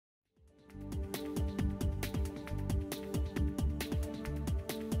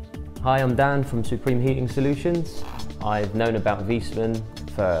Hi, I'm Dan from Supreme Heating Solutions. I've known about Viessmann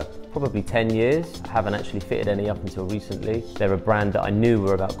for probably 10 years. I haven't actually fitted any up until recently. They're a brand that I knew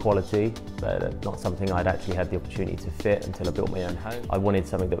were about quality, but not something I'd actually had the opportunity to fit until I built my own home. I wanted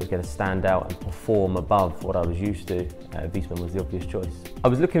something that was going to stand out and perform above what I was used to. Viessmann was the obvious choice. I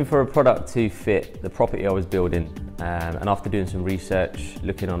was looking for a product to fit the property I was building, and after doing some research,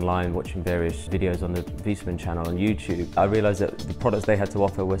 looking online, watching various videos on the Viessmann channel on YouTube, I realised that the products they had to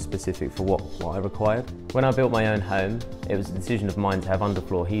offer were specific for what I required. When I built my own home, it was a decision of mine to have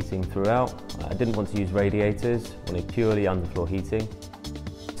underfloor heating throughout. I didn't want to use radiators, I wanted purely underfloor heating.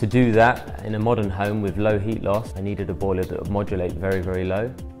 To do that in a modern home with low heat loss, I needed a boiler that would modulate very, very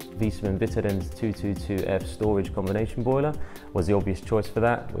low. Viessmann Vitodens 222F storage combination boiler was the obvious choice for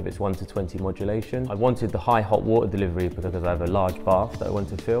that, with its 1 to 20 modulation. I wanted the high hot water delivery because I have a large bath that I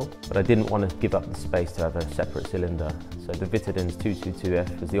wanted to fill, but I didn't want to give up the space to have a separate cylinder. So the Vitodens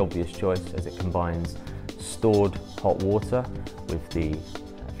 222F was the obvious choice, as it combines stored hot water with the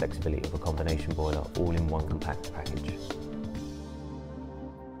flexibility of a combination boiler all in one compact package.